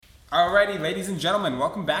Alrighty, ladies and gentlemen,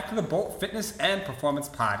 welcome back to the Bolt Fitness and Performance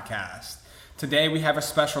Podcast. Today we have a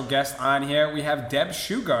special guest on here. We have Deb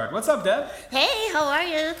Shugard. What's up, Deb? Hey, how are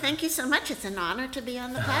you? Thank you so much. It's an honor to be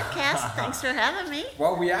on the podcast. Thanks for having me.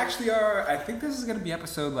 Well, we actually are, I think this is going to be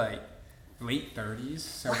episode late 30s,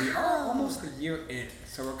 so we are almost a year in.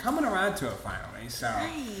 So we're coming around to it finally. So,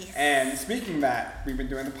 nice. And speaking of that, we've been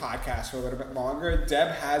doing the podcast for a little bit longer. Deb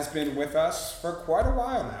has been with us for quite a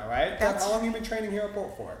while now, right? Deb, how long have you been training here at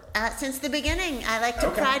Bolt for? Since the beginning. I like to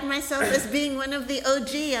pride myself as being one of the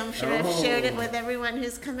OG. I'm sure I've shared it with everyone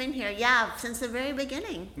who's come in here. Yeah, since the very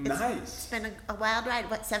beginning. Nice. It's been a wild ride.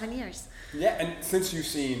 7 years? Yeah, and since you've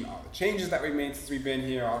seen all the changes that we've made since we've been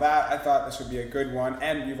here, all that, I thought this would be a good one.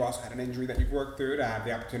 And you've also had an injury that you've worked through to have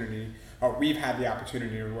the opportunity, or we've had the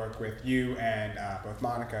opportunity to work with you and both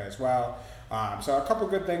Monica as well. So a couple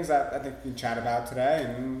good things that I think we can chat about today,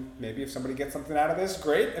 and maybe if somebody gets something out of this,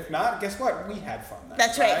 great. If not, guess what? We had fun then.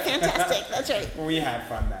 That's right. Fantastic. That's right. We had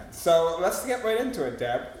fun then. So let's get right into it,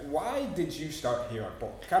 Deb. Why did you start here at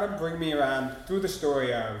Bolt? Kind of bring me around through the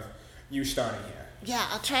story of you starting here. Yeah,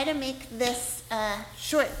 I'll try to make this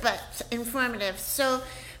short but informative. So,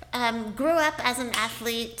 grew up as an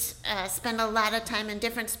athlete, spent a lot of time in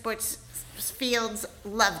different sports fields,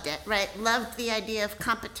 loved it, right? Loved the idea of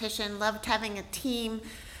competition, loved having a team.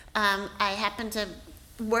 I happened to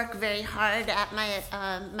work very hard at my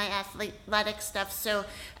athletic stuff, so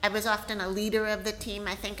I was often a leader of the team.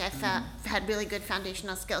 I think I had really good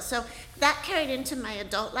foundational skills. So that carried into my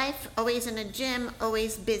adult life, always in a gym,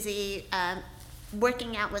 always busy.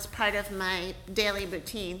 Working out was part of my daily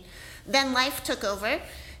routine. Then life took over,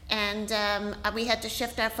 and we had to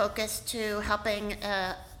shift our focus to helping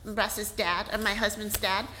Russ's dad, or my husband's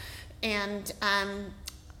dad, and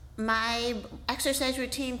my exercise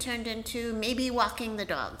routine turned into maybe walking the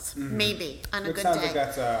dogs, maybe on a good day. It sounds like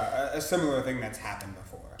that's a similar thing that's happened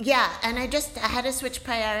before. Yeah, and I had to switch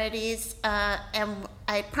priorities, and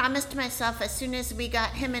I promised myself as soon as we got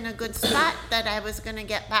him in a good spot that I was going to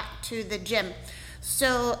get back to the gym.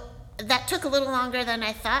 So that took a little longer than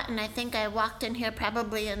I thought, and I think I walked in here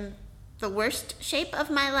probably in the worst shape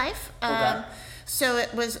of my life. Okay. So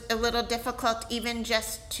it was a little difficult even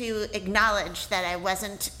just to acknowledge that I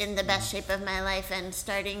wasn't in the best shape of my life, and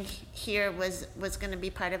starting here was going to be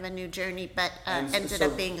part of a new journey, but ended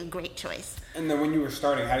up being a great choice. And then when you were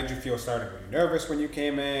starting, how did you feel starting? Were you nervous when you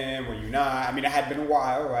came in? Were you not? I mean, it had been a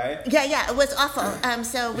while, right? Yeah, it was awful.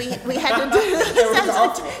 So we had to do it was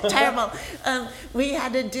awful. Terrible. We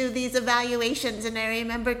had to do these evaluations, and I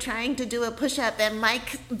remember trying to do a push-up, and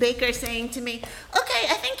Mike Baker saying to me, "Okay,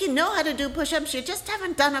 I think you know how to do push-ups. You just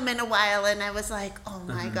haven't done them in a while." And I was like, "Oh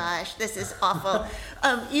my gosh, this is awful."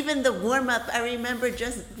 Even the warm-up, I remember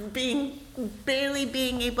just barely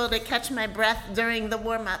being able to catch my breath during the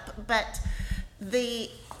warm-up, but the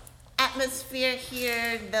atmosphere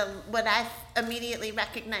here, what I immediately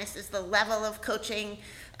recognized is the level of coaching.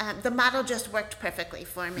 The model just worked perfectly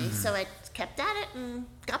for me, so I kept at it and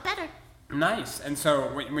got better. Nice. And so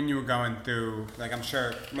when you were going through, I'm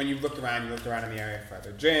sure when you looked around in the area for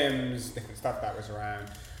other gyms, different stuff that was around.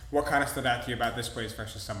 What kind of stood out to you about this place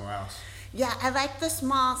versus somewhere else? Yeah, I liked the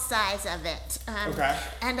small size of it. Okay.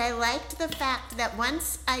 And I liked the fact that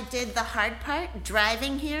once I did the hard part,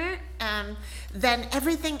 driving here, then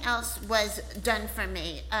everything else was done for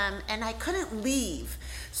me. And I couldn't leave.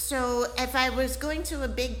 So if I was going to a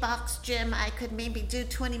big box gym, I could maybe do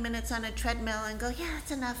 20 minutes on a treadmill and go, yeah,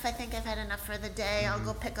 that's enough. I think I've had enough for the day. I'll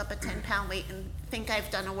go pick up a 10-pound weight and think I've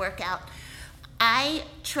done a workout. I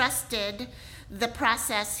trusted the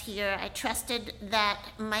process here. I trusted that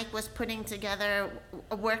Mike was putting together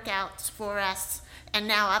workouts for us, and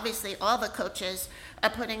now obviously all the coaches are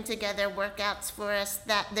putting together workouts for us,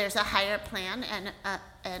 that there's a higher plan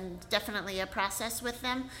and definitely a process with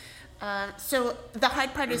them. So the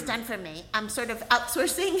hard part is done for me. I'm sort of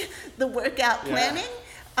outsourcing the workout planning,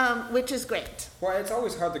 which is great. Well, it's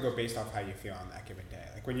always hard to go based off how you feel on that given day.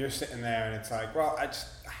 Like when you're sitting there and it's like, well,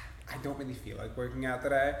 I don't really feel like working out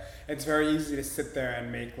today. It's very easy to sit there and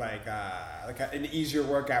make an easier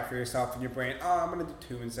workout for yourself in your brain. Oh, I'm going to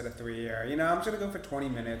do 2 instead of 3, or, I'm just going to go for 20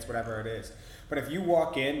 minutes, whatever it is. But if you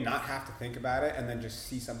walk in, not have to think about it, and then just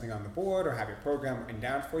see something on the board or have your program written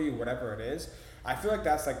down for you, whatever it is, I feel like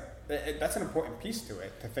that's an important piece to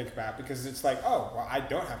it to think about, because it's like, oh, well, I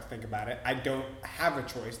don't have to think about it. I don't have a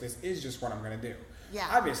choice. This is just what I'm going to do. Yeah.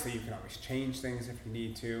 Obviously, you can always change things if you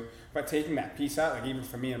need to, but taking that piece out, even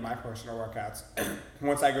for me in my personal workouts,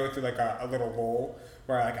 once I go through a little lull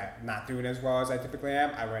where I'm not doing as well as I typically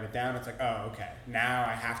am, I write it down. It's like, oh, okay, now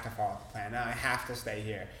I have to follow the plan. Now I have to stay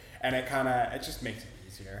here. And it just makes it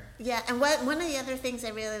easier. Yeah, and one of the other things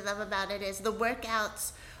I really love about it is the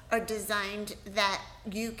workouts are designed that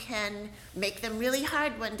you can make them really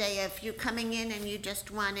hard one day if you're coming in and you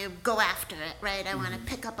just want to go after it, right? I want to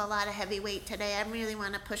pick up a lot of heavy weight today. I really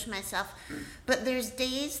want to push myself. But there's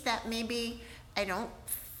days that maybe I don't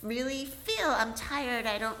really feel, I'm tired,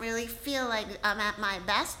 I don't really feel like I'm at my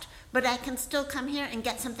best, but I can still come here and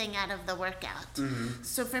get something out of the workout.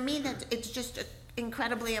 So for me, that it's just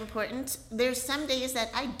incredibly important. There's some days that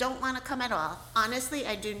I don't want to come at all. Honestly,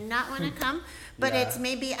 I do not want to come, but it's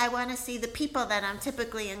maybe I want to see the people that I'm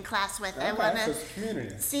typically in class with. I want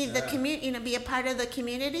to see the community, be a part of the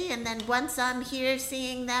community. And then once I'm here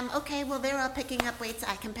seeing them, okay, well, they're all picking up weights.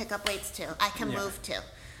 I can pick up weights too. I can move too.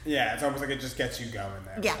 Yeah, it's almost like it just gets you going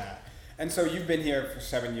there with that. And so you've been here for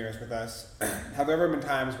 7 years with us. Have there ever been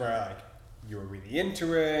times where like you were really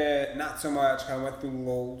into it, not so much, kind of went through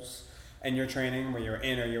lulls in your training where you were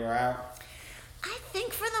in or you were out? I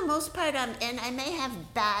think for the most part I'm in. I may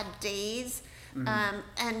have bad days.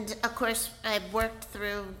 And of course I've worked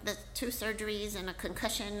through the 2 surgeries and a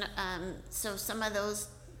concussion. So some of those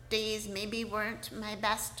days maybe weren't my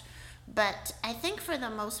best. But I think for the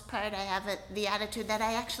most part, I have the attitude that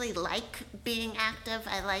I actually like being active.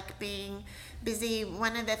 I like being busy.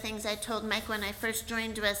 One of the things I told Mike when I first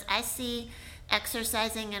joined was I see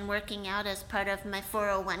exercising and working out as part of my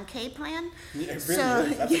 401k plan. Yeah, it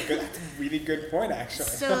really is. That's a really good point, actually.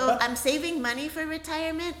 So I'm saving money for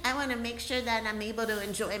retirement. I want to make sure that I'm able to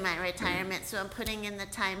enjoy my retirement. So I'm putting in the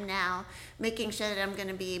time now, making sure that I'm going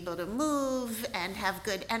to be able to move and have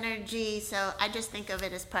good energy. So I just think of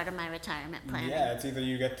it as part of my retirement plan. Yeah, it's either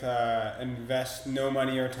you get to invest no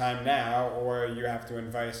money or time now, or you have to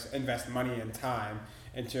invest money and time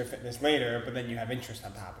into your fitness later, but then you have interest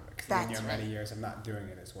on top of it because then you have many years of not doing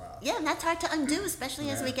it as well. Yeah, and that's hard to undo, especially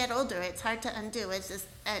as we get older. It's hard to undo. It's just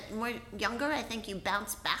more younger, I think you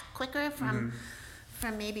bounce back quicker from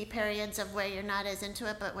maybe periods of where you're not as into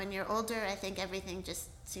it, but when you're older, I think everything just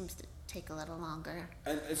seems to take a little longer.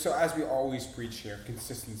 And so as we always preach here,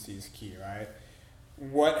 consistency is key, right?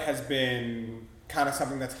 What has been kind of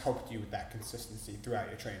something that's helped you with that consistency throughout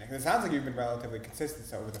your training? It sounds like you've been relatively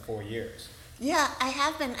consistent over the 4 years. Yeah, I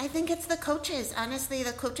have been. I think it's the coaches. Honestly,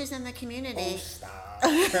 the coaches in the community. Oh, stop.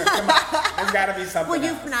 Come on. There's got to be something Well,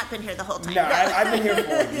 you've else. not been here the whole time. No, I've been here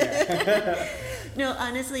for a year. No,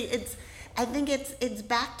 honestly, I think it's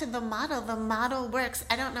back to the model. The model works.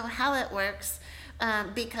 I don't know how it works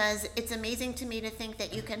because it's amazing to me to think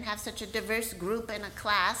that you can have such a diverse group in a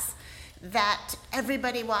class that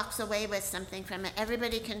everybody walks away with something from it.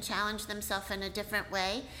 Everybody can challenge themselves in a different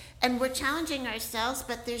way. And we're challenging ourselves,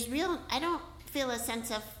 but I don't feel a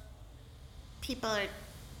sense of people are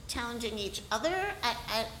challenging each other.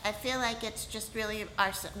 I feel like it's just really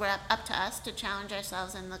we're up to us to challenge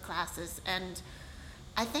ourselves in the classes. And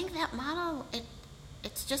I think that model,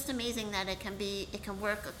 it's just amazing that it can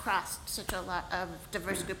work across such a lot of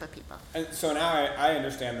diverse group of people. And so now I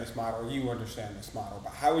understand this model, you understand this model,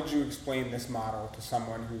 but how would you explain this model to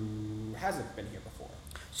someone who hasn't been here before?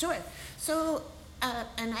 Sure. So,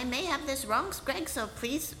 and I may have this wrong, Greg, so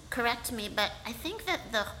please correct me, but I think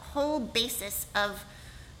that the whole basis of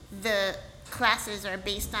the classes are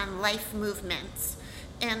based on life movements.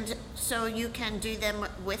 And so you can do them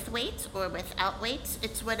with weights or without weights.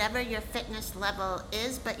 It's whatever your fitness level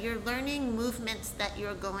is, but you're learning movements that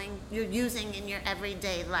you're using in your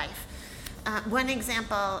everyday life. One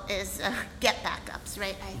example is get back ups,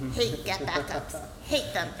 right? I hate get back ups.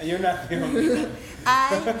 Hate them. You're not the only one.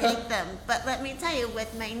 I hate them. But let me tell you,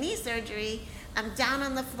 with my knee surgery, I'm down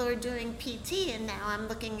on the floor doing PT, and now I'm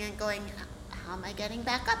looking and going, how am I getting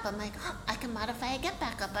back up? I'm like, I can modify a get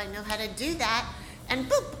back up. I know how to do that. And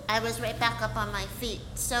boop, I was right back up on my feet.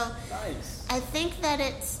 So nice. I think that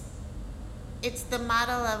it's the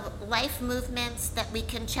model of life movements that we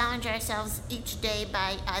can challenge ourselves each day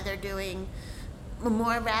by either doing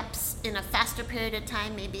more reps in a faster period of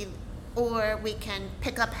time, maybe, or we can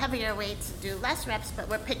pick up heavier weights and do less reps, but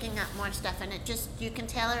we're picking up more stuff, and you can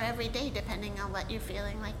tailor every day depending on what you're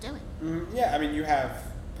feeling like doing. Yeah, I mean, you have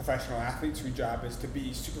professional athletes whose job is to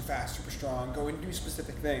be super fast, super strong, go and do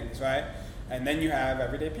specific things, right? And then you have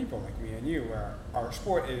everyday people like me and you, where our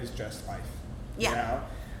sport is just life. Yeah. You know?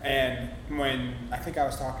 And when, I think I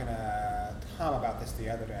was talking to Tom about this the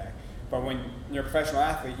other day, but when you're a professional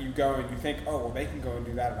athlete, you go and you think, oh, well, they can go and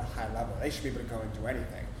do that at a high level. They should be able to go and do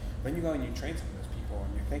anything. Then you go and you train some of those people,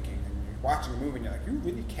 and you're thinking, and you're watching them move, and you're like, you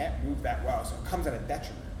really can't move that well. So it comes at a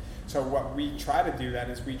detriment. So what we try to do then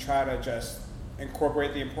is we try to just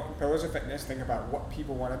incorporate the important pillars of fitness, think about what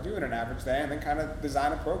people want to do in an average day, and then kind of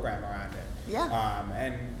design a program around it. Yeah.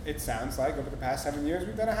 And it sounds like over the past 7 years,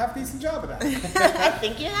 we've done a half-decent job of that. I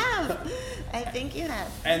think you have. I think you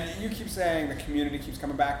have. And you keep saying the community keeps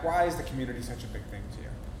coming back. Why is the community such a big thing to you?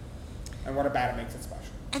 And what about it makes it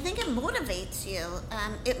special? I think it motivates you.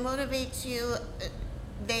 It motivates you.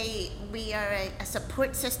 We are a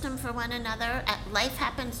support system for one another. Life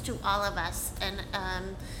happens to all of us, and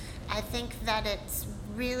I think that it's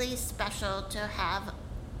really special to have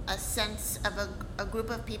a sense of a group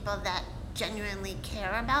of people that genuinely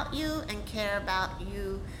care about you and care about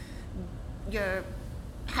your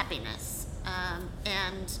happiness.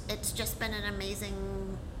 And it's just been an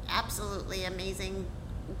amazing, absolutely amazing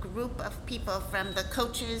group of people, from the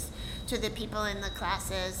coaches to the people in the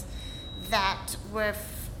classes that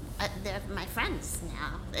they're my friends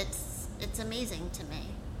now. It's amazing to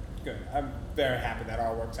me. Good. I'm very happy that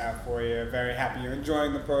all works out for you. Very happy you're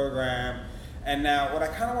enjoying the program. And now what I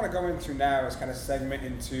kind of want to go into now is kind of segment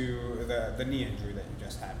into the knee injury that you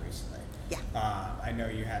just had recently. Yeah. I know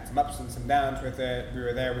you had some ups and some downs with it. We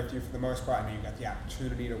were there with you for the most part. I know you got the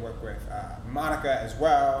opportunity to work with Monica as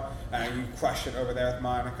well. You crushed it over there with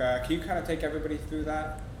Monica. Can you kind of take everybody through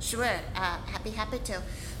that? Sure. Happy to.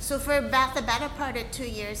 So for about the better part of 2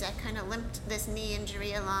 years, I kind of limped this knee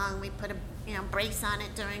injury along. We put a brace on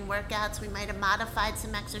it during workouts. We might have modified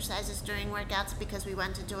some exercises during workouts because we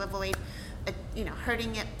wanted to avoid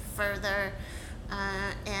hurting it further.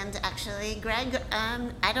 And actually, Greg,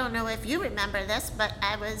 I don't know if you remember this, but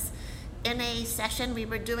I was in a session, we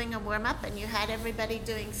were doing a warm-up, and you had everybody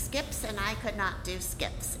doing skips, and I could not do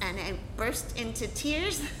skips. And I burst into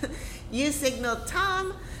tears. You signaled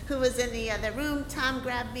Tom, who was in the other room. Tom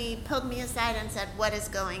grabbed me, pulled me aside, and said, "What is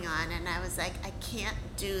going on?" And I was like, "I can't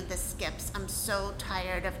do the skips. I'm so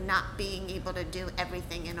tired of not being able to do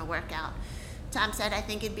everything in a workout." Tom said, "I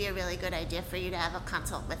think it'd be a really good idea for you to have a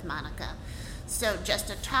consult with Monica." So just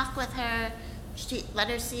to talk with her, let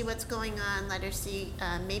her see what's going on, let her see,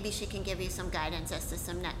 maybe she can give you some guidance as to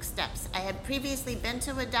some next steps. I had previously been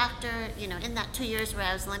to a doctor, in that 2 years where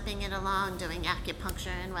I was limping it along, doing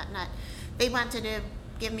acupuncture and whatnot. They wanted to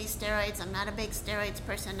give me steroids. I'm not a big steroids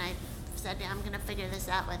person. I said, I'm going to figure this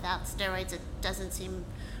out without steroids. It doesn't seem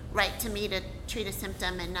right to me to treat a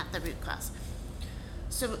symptom and not the root cause.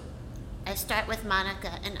 So I start with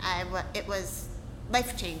Monica, and it was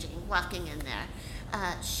life-changing walking in there.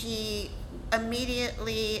 She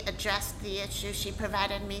immediately addressed the issue. She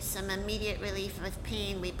provided me some immediate relief with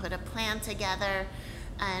pain. We put a plan together,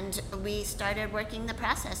 and we started working the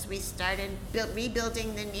process. We started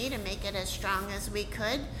rebuilding the knee to make it as strong as we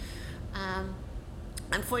could.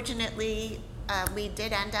 Unfortunately, we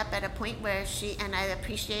did end up at a point where and I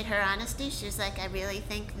appreciate her honesty, she's like, "I really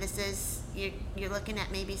think this is, you're looking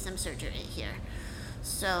at maybe some surgery here."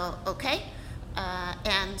 So, okay.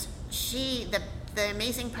 And the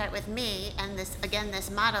amazing part with me, and this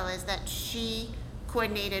model, is that she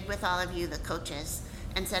coordinated with all of you, the coaches,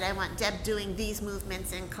 and said, "I want Deb doing these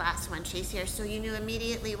movements in class when she's here." So you knew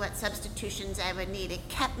immediately what substitutions I would need. It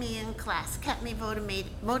kept me in class, kept me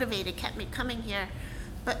motivated, kept me coming here,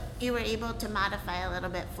 but you were able to modify a little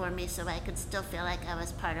bit for me so I could still feel like I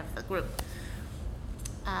was part of the group.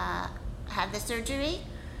 Had the surgery,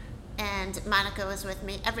 and Monica was with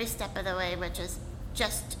me every step of the way, which is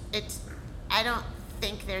just, I don't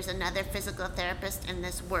think there's another physical therapist in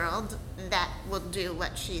this world that will do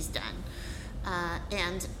what she's done.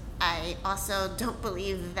 And I also don't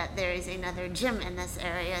believe that there is another gym in this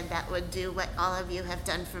area that would do what all of you have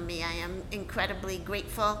done for me. I am incredibly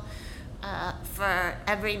grateful for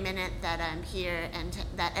every minute that I'm here, and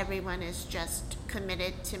that everyone is just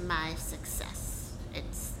committed to my success.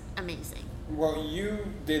 It's amazing. Well,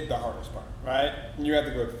 you did the hardest part, right? You had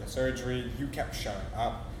to go through the surgery. You kept showing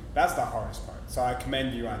up. That's the hardest part. So I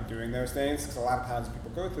commend you on doing those things, because a lot of times when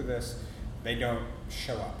people go through this, they don't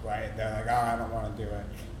show up, right? They're like, "Oh, I don't want to do it."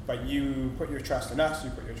 But you put your trust in us, you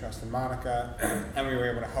put your trust in Monica, and we were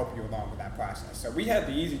able to help you along with that process. So we had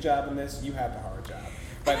the easy job in this, you had the hard job.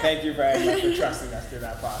 But thank you very much for trusting us through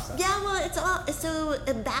that process. Yeah, well, it's all, so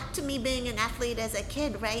back to me being an athlete as a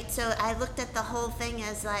kid, right? So I looked at the whole thing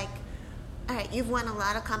as like, all right, you've won a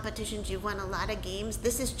lot of competitions, you've won a lot of games.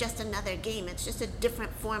 This is just another game. It's just a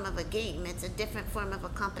different form of a game. It's a different form of a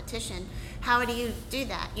competition. How do you do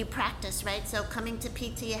that? You practice, right? So coming to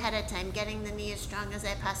PT ahead of time, getting the knee as strong as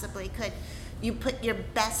I possibly could. You put your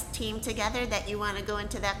best team together that you want to go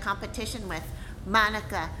into that competition with.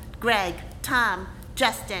 Monica, Greg, Tom,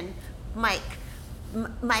 Justin, Mike.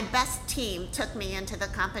 My best team took me into the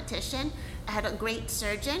competition. I had a great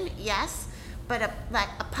surgeon, yes. but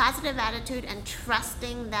a positive attitude and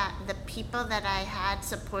trusting that the people that I had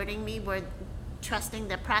supporting me were trusting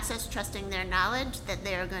the process, trusting their knowledge that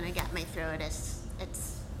they are going to get me through it. It's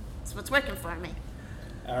what's working for me.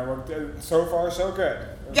 And it worked so far so good.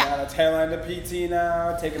 We're on a tail end of PT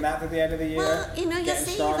now, taking that to the end of the year. Well, you getting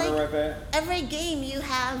see, stronger with it. Every game you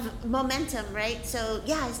have momentum, right? So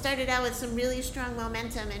yeah, I started out with some really strong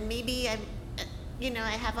momentum, and maybe I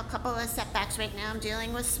have a couple of setbacks right now. I'm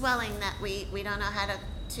dealing with swelling that we don't know how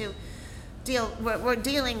to deal. We're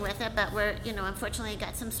dealing with it, but we're unfortunately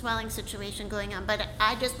got some swelling situation going on. But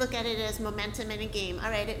I just look at it as momentum in a game.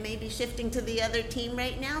 All right, it may be shifting to the other team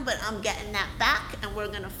right now, but I'm getting that back, and we're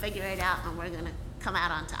gonna figure it out, and we're gonna come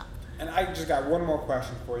out on top. And I just got one more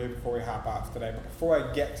question for you before we hop off today. But before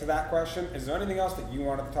I get to that question, is there anything else that you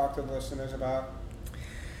wanted to talk to the listeners about?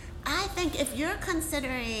 I think if you're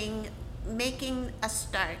considering making a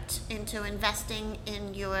start into investing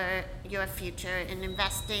in your future and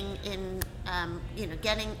investing in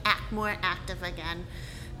getting more active again,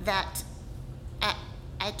 that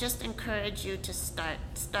I just encourage you to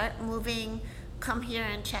start moving. Come here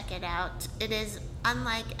and check it out. It is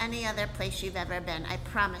unlike any other place you've ever been. I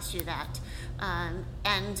promise you that.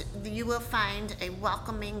 And you will find a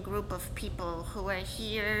welcoming group of people who are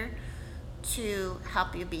here to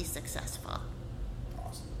help you be successful.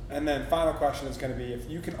 Awesome. And then final question is going to be, if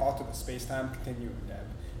you can alter the space-time continuum, Deb,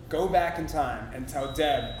 go back in time and tell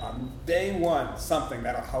Deb on day one something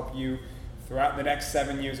that'll help you throughout the next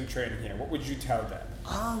 7 years of training here. What would you tell Deb?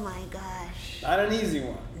 Oh my gosh. Not an easy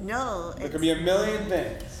one. No. There could be a million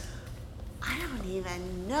things. I don't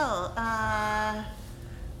even know.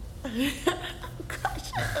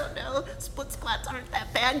 Gosh, I don't know. Split squats aren't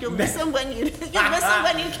that bad. You'll miss them when you miss them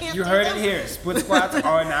when you can't You do heard them. it here. Split squats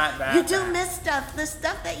are not that You do bad. miss stuff. The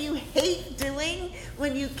stuff that you hate doing,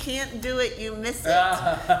 when you can't do it, you miss it.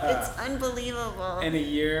 It's unbelievable. In a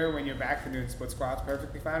year, when you're back to doing split squats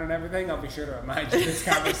perfectly fine and everything, I'll be sure to remind you of this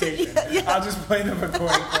conversation. Yeah. I'll just play the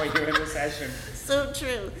recording for you in the session. So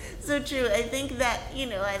true. So true. I think that,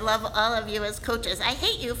 I love all of you as coaches. I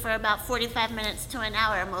hate you for about 45 minutes to an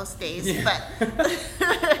hour most days, but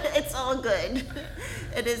it's all good.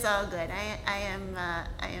 It is all good. I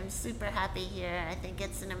am super happy here. I think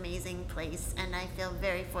it's an amazing place, and I feel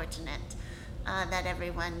very fortunate that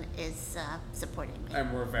everyone is supporting me.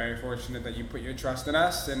 And we're very fortunate that you put your trust in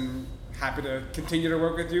us, and happy to continue to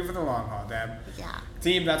work with you for the long haul, Deb. Yeah.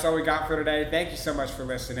 Team, that's all we got for today. Thank you so much for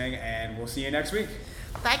listening, and we'll see you next week.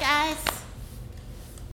 Bye, guys.